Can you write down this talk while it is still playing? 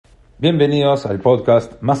Bienvenidos al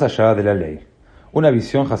podcast Más allá de la ley, una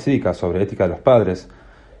visión jasídica sobre ética de los padres,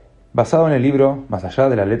 basado en el libro Más allá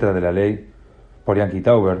de la letra de la ley, por Yanki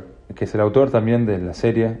Tauber, que es el autor también de la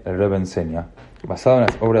serie El Rebbe enseña, basado en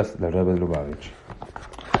las obras del Rebbe de Lubavitch.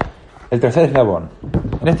 El tercer eslabón.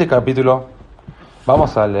 En este capítulo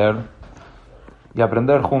vamos a leer y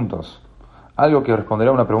aprender juntos algo que responderá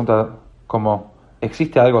a una pregunta como: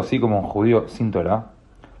 ¿existe algo así como un judío sin Torah?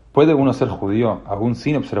 ¿Puede uno ser judío aún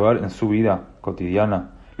sin observar en su vida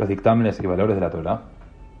cotidiana los dictámenes y valores de la Torah?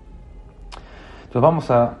 Entonces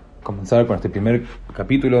vamos a comenzar con este primer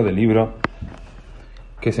capítulo del libro,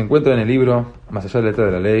 que se encuentra en el libro Más allá de la letra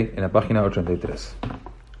de la ley, en la página 83.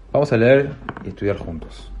 Vamos a leer y estudiar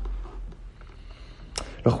juntos.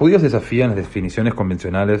 Los judíos desafían las definiciones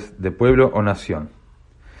convencionales de pueblo o nación.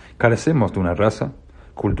 Carecemos de una raza,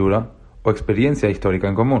 cultura o experiencia histórica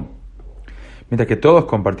en común. Mientras que todos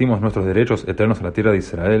compartimos nuestros derechos eternos a la tierra de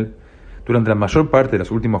Israel, durante la mayor parte de los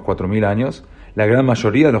últimos 4.000 años, la gran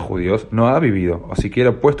mayoría de los judíos no ha vivido o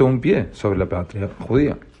siquiera puesto un pie sobre la patria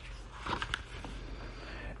judía.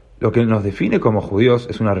 Lo que nos define como judíos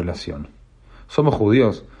es una relación. Somos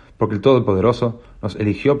judíos porque el Todopoderoso nos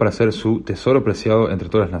eligió para ser su tesoro preciado entre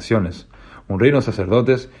todas las naciones, un reino de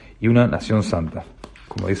sacerdotes y una nación santa,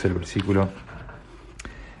 como dice el versículo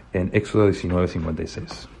en Éxodo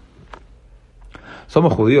 19:56.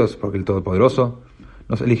 Somos judíos porque el Todopoderoso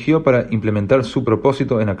nos eligió para implementar su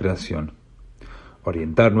propósito en la creación,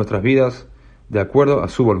 orientar nuestras vidas de acuerdo a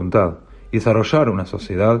su voluntad y desarrollar una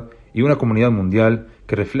sociedad y una comunidad mundial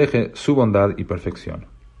que refleje su bondad y perfección.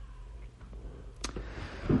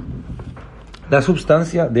 La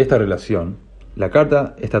substancia de esta relación, la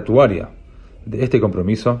carta estatuaria de este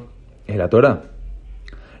compromiso, es la Torá.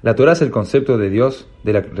 La Torá es el concepto de Dios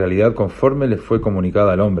de la realidad conforme le fue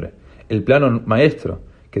comunicada al hombre, el plano maestro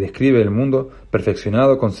que describe el mundo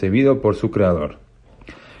perfeccionado concebido por su creador.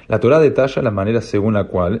 La Torá detalla la manera según la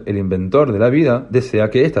cual el inventor de la vida desea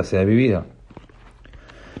que ésta sea vivida.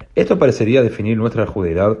 Esto parecería definir nuestra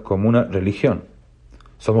judeidad como una religión.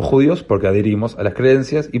 Somos judíos porque adherimos a las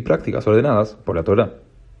creencias y prácticas ordenadas por la Torá.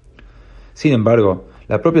 Sin embargo,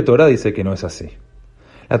 la propia Torá dice que no es así.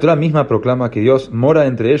 La Torá misma proclama que Dios mora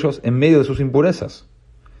entre ellos en medio de sus impurezas.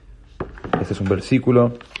 Este es un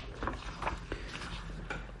versículo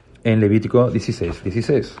en Levítico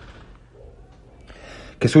 16:16.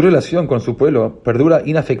 Que su relación con su pueblo perdura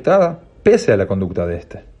inafectada pese a la conducta de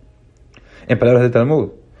éste. En palabras del Talmud,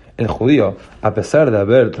 el judío, a pesar de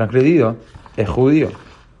haber transgredido, es judío.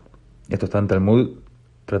 Esto está en Talmud,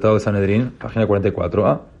 Tratado de Sanedrín, página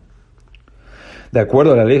 44a. De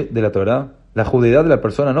acuerdo a la ley de la Torá, la judeidad de la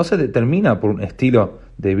persona no se determina por un estilo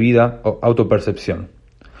de vida o autopercepción.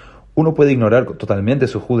 Uno puede ignorar totalmente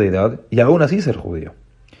su judeidad y aún así ser judío.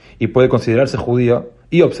 Y puede considerarse judío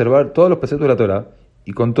y observar todos los preceptos de la Torá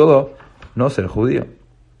y con todo no ser judío.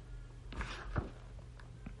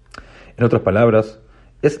 En otras palabras,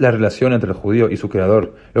 es la relación entre el judío y su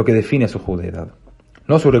creador lo que define su judeidad,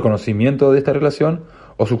 no su reconocimiento de esta relación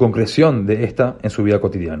o su concreción de esta en su vida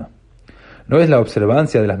cotidiana. No es la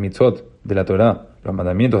observancia de las mitzvot de la Torá, los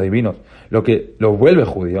mandamientos divinos, lo que lo vuelve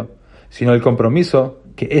judío, sino el compromiso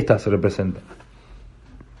que éstas representan.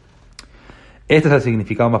 Este es el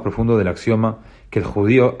significado más profundo del axioma que el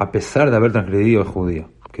judío, a pesar de haber transgredido, es judío,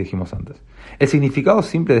 que dijimos antes. El significado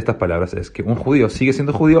simple de estas palabras es que un judío sigue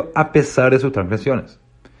siendo judío a pesar de sus transgresiones.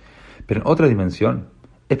 Pero en otra dimensión,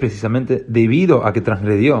 es precisamente debido a que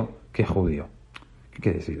transgredió que es judío. ¿Qué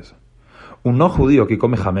quiere decir eso? Un no judío que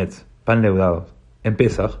come hametz, pan leudado, en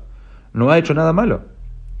Pesaj, no ha hecho nada malo.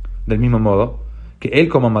 Del mismo modo que él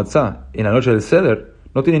coma matzá en la noche del Seder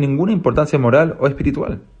no tiene ninguna importancia moral o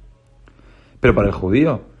espiritual. Pero para el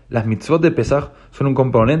judío, las mitzvot de Pesaj son un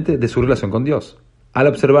componente de su relación con Dios. Al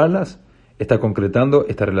observarlas, está concretando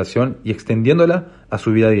esta relación y extendiéndola a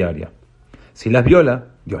su vida diaria. Si las viola,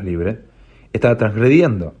 Dios libre, está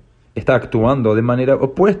transgrediendo, está actuando de manera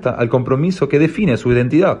opuesta al compromiso que define su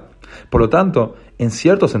identidad. Por lo tanto, en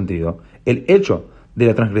cierto sentido, el hecho de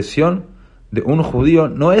la transgresión de un judío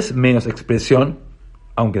no es menos expresión,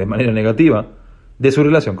 aunque de manera negativa, de su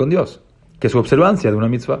relación con Dios, que su observancia de una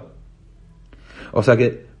mitzvah. O sea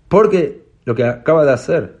que, porque lo que acaba de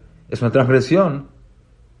hacer es una transgresión,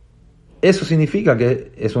 eso significa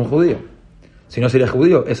que es un judío. Si no sería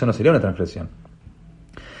judío, eso no sería una transgresión.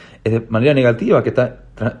 Es de manera negativa que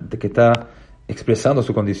está expresando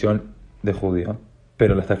su condición de judío,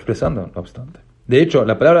 pero la está expresando, no obstante. De hecho,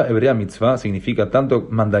 la palabra hebrea mitzvah significa tanto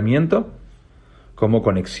mandamiento como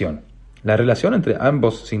conexión. La relación entre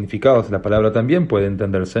ambos significados de la palabra también puede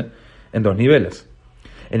entenderse en dos niveles.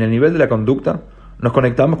 En el nivel de la conducta, nos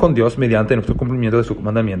conectamos con Dios mediante nuestro cumplimiento de sus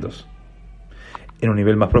mandamientos. En un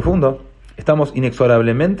nivel más profundo, estamos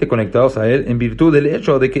inexorablemente conectados a Él en virtud del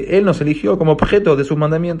hecho de que Él nos eligió como objeto de sus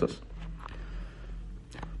mandamientos.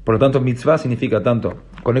 Por lo tanto, mitzvah significa tanto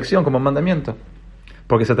conexión como mandamiento,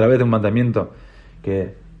 porque es a través de un mandamiento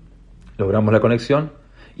que logramos la conexión,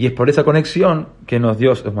 y es por esa conexión que nos dio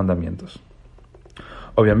los mandamientos.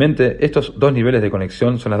 Obviamente, estos dos niveles de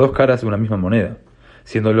conexión son las dos caras de una misma moneda,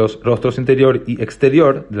 siendo los rostros interior y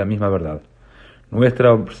exterior de la misma verdad.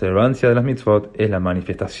 Nuestra observancia de las mitzvot es la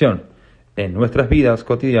manifestación en nuestras vidas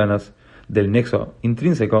cotidianas del nexo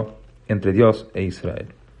intrínseco entre Dios e Israel.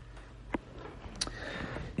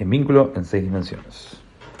 En vínculo en 6 dimensiones.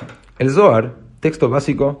 El Zohar, texto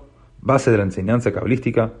básico, base de la enseñanza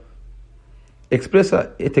cabalística,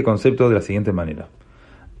 expresa este concepto de la siguiente manera.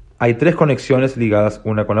 Hay 3 conexiones ligadas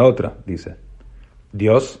una con la otra, dice.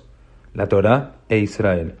 Dios, la Torá e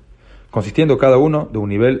Israel, consistiendo cada uno de un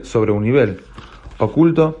nivel sobre un nivel,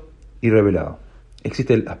 oculto y revelado.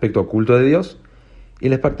 Existe el aspecto oculto de Dios y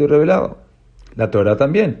el aspecto revelado. La Torá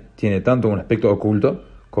también tiene tanto un aspecto oculto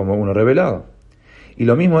como uno revelado. Y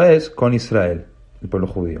lo mismo es con Israel, el pueblo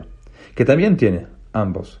judío, que también tiene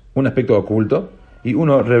ambos, un aspecto oculto y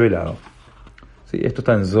uno revelado. ¿Sí? Esto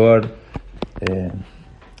está en Zohar,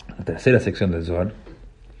 la tercera sección del Zohar,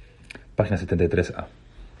 página 73a.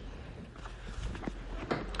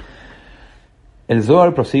 El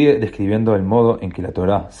Zohar prosigue describiendo el modo en que la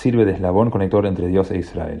Torá sirve de eslabón conector entre Dios e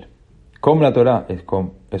Israel. Cómo la Torá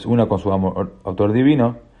es una con su autor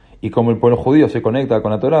divino, y cómo el pueblo judío se conecta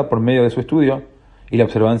con la Torá por medio de su estudio y la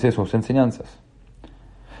observancia de sus enseñanzas.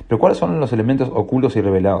 Pero ¿cuáles son los elementos ocultos y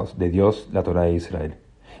revelados de Dios, la Torá e Israel?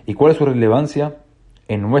 ¿Y cuál es su relevancia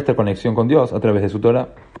en nuestra conexión con Dios a través de su Torá?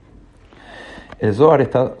 El Zohar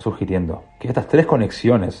está sugiriendo que estas 3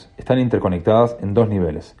 conexiones están interconectadas en 2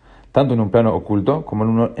 niveles, tanto en un plano oculto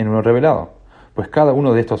como en uno revelado, pues cada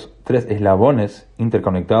uno de estos 3 eslabones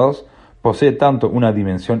interconectados posee tanto una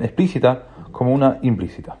dimensión explícita como una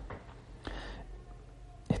implícita.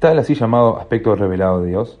 Está el así llamado aspecto revelado de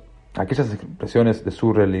Dios, aquellas expresiones de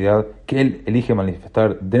su realidad que Él elige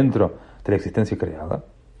manifestar dentro de la existencia creada,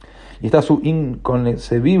 y está su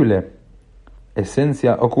inconcebible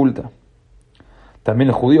esencia oculta. También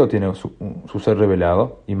el judío tiene su ser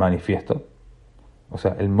revelado y manifiesto, o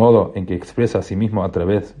sea, el modo en que expresa a sí mismo a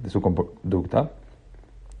través de su conducta,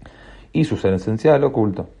 y su ser esencial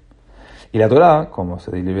oculto. Y la Torá, como se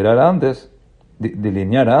delineara antes,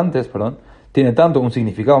 tiene tanto un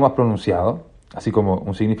significado más pronunciado, así como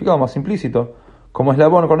un significado más implícito, como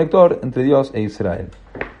eslabón conector entre Dios e Israel.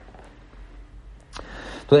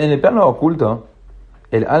 Entonces, en el plano oculto,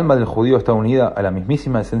 el alma del judío está unida a la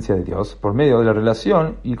mismísima esencia de Dios por medio de la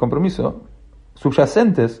relación y el compromiso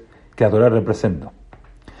subyacentes que la Torá representa.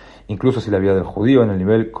 Incluso si la vida del judío en el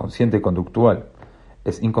nivel consciente y conductual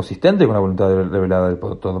es inconsistente con la voluntad revelada del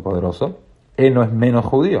Todopoderoso, él no es menos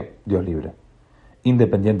judío, Dios libre.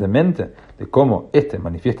 Independientemente de cómo éste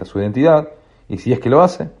manifiesta su identidad, y si es que lo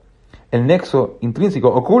hace, el nexo intrínseco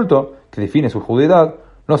oculto que define su judeidad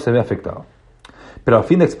no se ve afectado. Pero a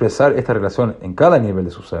fin de expresar esta relación en cada nivel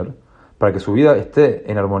de su ser, para que su vida esté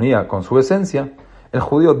en armonía con su esencia, el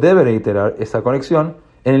judío debe reiterar esa conexión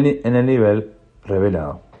en el nivel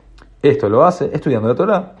revelado. Esto lo hace estudiando la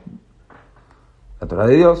Torá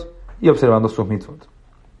de Dios, y observando sus mitzvot.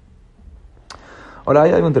 Ahora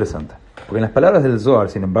hay algo interesante, porque en las palabras del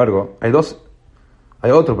Zohar, sin embargo, hay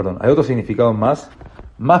otro significado más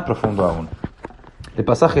profundo aún. El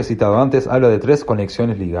pasaje citado antes habla de 3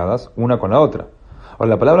 conexiones ligadas una con la otra. Ahora,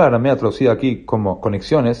 la palabra aramea traducida aquí como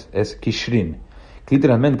conexiones es kishrin, que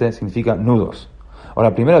literalmente significa nudos. Ahora,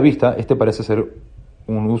 a primera vista, este parece ser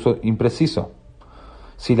un uso impreciso.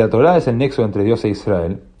 Si la Torá es el nexo entre Dios e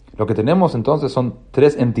Israel, lo que tenemos entonces son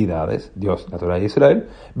 3 entidades, Dios, la Torá e Israel,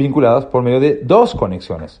 vinculadas por medio de 2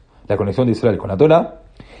 conexiones. La conexión de Israel con la Torá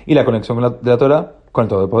y la conexión de la Torá con el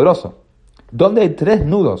Todopoderoso. ¿Dónde hay 3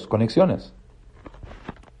 nudos, conexiones?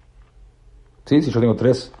 ¿Sí? Si yo tengo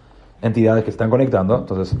 3 entidades que se están conectando,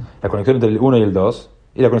 entonces la conexión entre el 1 y el 2,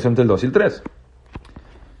 y la conexión entre el 2 y el 3.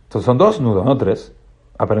 Entonces son 2 nudos, no 3,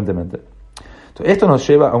 aparentemente. Entonces, esto nos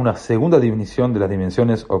lleva a una segunda definición de las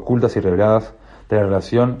dimensiones ocultas y reveladas de la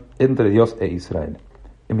relación entre Dios e Israel.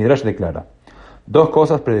 El Midrash declara: 2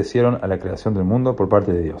 cosas predecieron a la creación del mundo por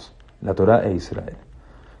parte de Dios, la Torá e Israel.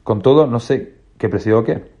 Con todo, no sé qué presidió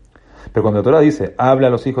qué. Pero cuando la Torá dice, habla a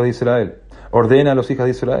los hijos de Israel, ordena a los hijos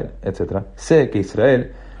de Israel, etc., sé que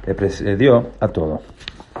Israel le precedió a todo.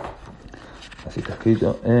 Así está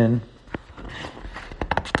escrito en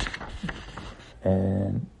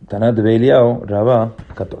Tanat Beiliao, Rabá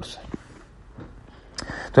 14.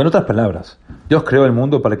 Entonces, en otras palabras, Dios creó el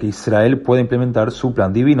mundo para que Israel pueda implementar su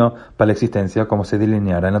plan divino para la existencia como se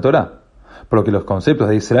delineara en la Torá, por lo que los conceptos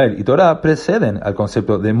de Israel y Torá preceden al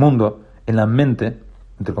concepto de mundo en la mente,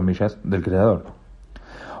 entre comillas, del Creador.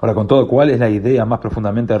 Ahora, con todo, ¿cuál es la idea más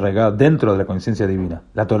profundamente arraigada dentro de la conciencia divina?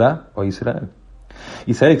 ¿La Torá o Israel?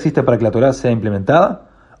 ¿Israel existe para que la Torá sea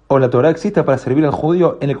implementada? ¿O la Torá existe para servir al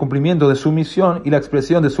judío en el cumplimiento de su misión y la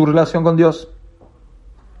expresión de su relación con Dios?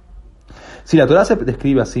 Si la Torá se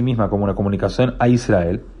describe a sí misma como una comunicación a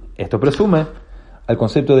Israel, esto presume al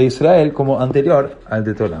concepto de Israel como anterior al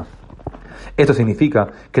de Torá. Esto significa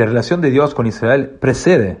que la relación de Dios con Israel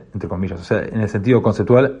precede, entre comillas, o sea, en el sentido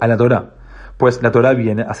conceptual, a la Torá, pues la Torá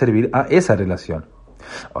viene a servir a esa relación.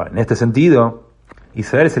 Ahora, en este sentido,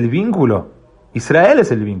 Israel es el vínculo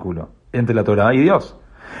entre la Torá y Dios.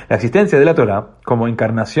 La existencia de la Torá, como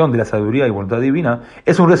encarnación de la sabiduría y voluntad divina,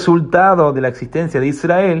 es un resultado de la existencia de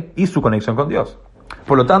Israel y su conexión con Dios.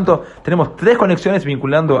 Por lo tanto, tenemos tres conexiones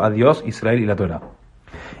vinculando a Dios, Israel y la Torá.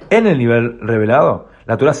 En el nivel revelado,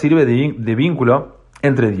 la Torá sirve de vínculo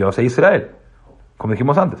entre Dios e Israel. Como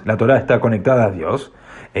dijimos antes, la Torá está conectada a Dios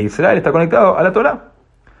e Israel está conectado a la Torá.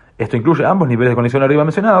 Esto incluye ambos niveles de conexión arriba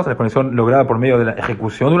mencionados, la conexión lograda por medio de la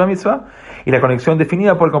ejecución de una mitzvah y la conexión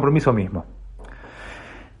definida por el compromiso mismo.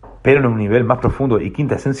 Pero en un nivel más profundo y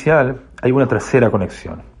quinta esencial, hay una tercera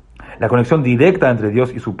conexión. La conexión directa entre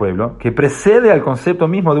Dios y su pueblo, que precede al concepto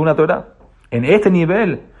mismo de una Torá. En este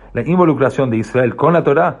nivel, la involucración de Israel con la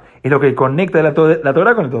Torá es lo que conecta la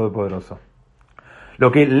Torá con el Todopoderoso.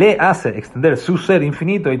 Lo que le hace extender su ser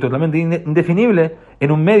infinito y totalmente indefinible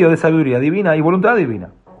en un medio de sabiduría divina y voluntad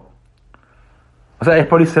divina. O sea, es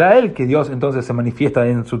por Israel que Dios entonces se manifiesta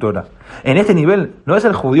en su Torá. En este nivel, no es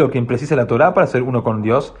el judío quien precisa la Torá para ser uno con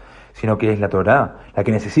Dios, sino que es la Torá la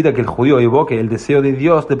que necesita que el judío evoque el deseo de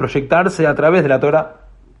Dios de proyectarse a través de la Torá.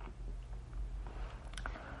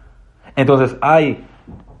 Entonces, hay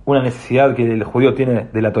una necesidad que el judío tiene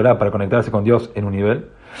de la Torá para conectarse con Dios en un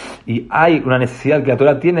nivel, y hay una necesidad que la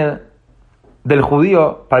Torá tiene del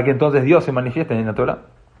judío para que entonces Dios se manifieste en la Torá.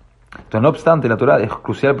 Entonces, no obstante, la Torá es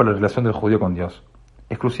crucial para la relación del judío con Dios.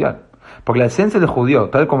 Es crucial. Porque la esencia del judío,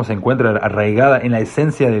 tal como se encuentra arraigada en la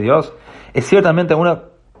esencia de Dios, es ciertamente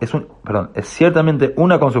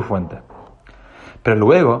una con su fuente. Pero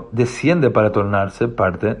luego desciende para tornarse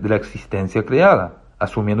parte de la existencia creada,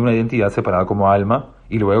 asumiendo una identidad separada como alma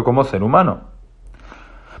y luego como ser humano.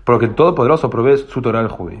 Por lo que el Todopoderoso provee su Torá al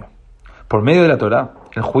judío. Por medio de la Torá,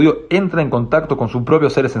 el judío entra en contacto con su propio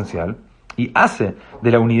ser esencial y hace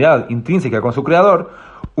de la unidad intrínseca con su Creador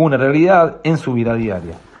una realidad en su vida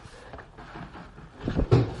diaria.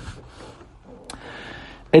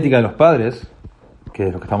 Ética de los padres, que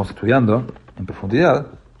es lo que estamos estudiando en profundidad,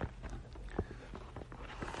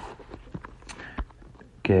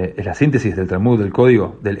 que es la síntesis del Talmud, del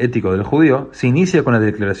código del ético del judío, se inicia con la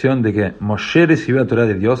declaración de que Moshe recibió la Torá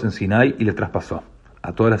de Dios en Sinai y le traspasó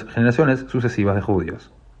a todas las generaciones sucesivas de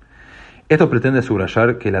judíos. Esto pretende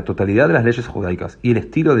subrayar que la totalidad de las leyes judaicas y el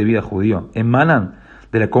estilo de vida judío emanan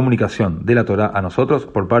de la comunicación de la Torá a nosotros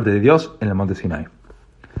por parte de Dios en el monte Sinai.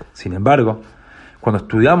 Sin embargo, cuando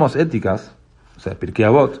estudiamos éticas, o sea, Pirkei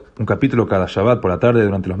Avot, un capítulo cada Shabbat por la tarde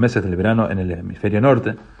durante los meses del verano en el hemisferio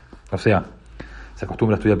norte, o sea, se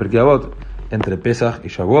acostumbra a estudiar Pirkei Avot entre Pesach y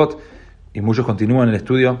Shavuot, y muchos continúan el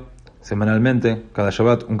estudio semanalmente, cada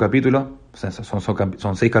Shabbat un capítulo, o sea,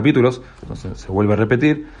 son 6 capítulos, entonces se vuelve a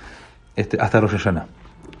repetir, hasta Rosh Hashanah.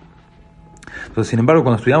 Entonces, sin embargo,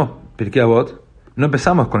 cuando estudiamos Pirkei Avot, no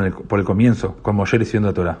empezamos por el comienzo, con Moshe recibiendo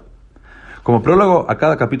la Torá. Como prólogo a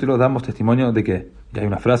cada capítulo damos testimonio de que, y hay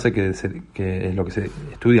una frase que es lo que se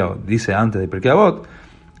estudia o dice antes de Pirkei Avot,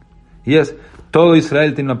 y es: todo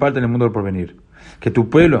Israel tiene una parte en el mundo del porvenir, que tu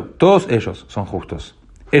pueblo, todos ellos son justos,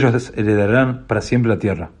 ellos heredarán para siempre la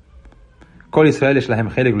tierra. Kol Israel es lahem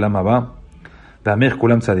chelek ulam haba, v'amech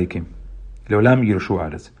kulam tzadikim, leolam yirshu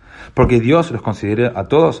haaretz. Porque Dios los considera a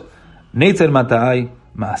todos Neitzel Mata'ai,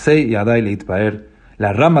 Maasei Yadai Leitpaer,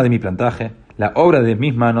 la rama de mi plantaje, la obra de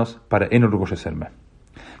mis manos para enorgullecerme.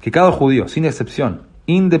 Que cada judío, sin excepción,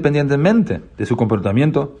 independientemente de su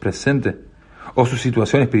comportamiento presente o su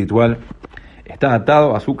situación espiritual, está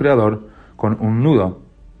atado a su Creador con un nudo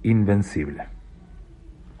invencible.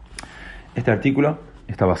 Este artículo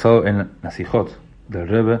está basado en la Sijot del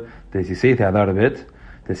Rebbe del 16 de Adar Bet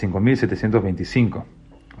del 5725.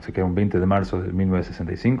 O sea que era un 20 de marzo de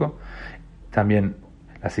 1965. También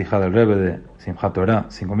la Sijá del Rebbe de Simchat Torah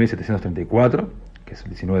 5734, que es el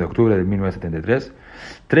 19 de octubre de 1973,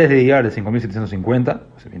 3 de Iyar de 5750,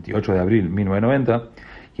 o sea, 28 de abril de 1990,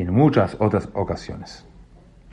 y en muchas otras ocasiones.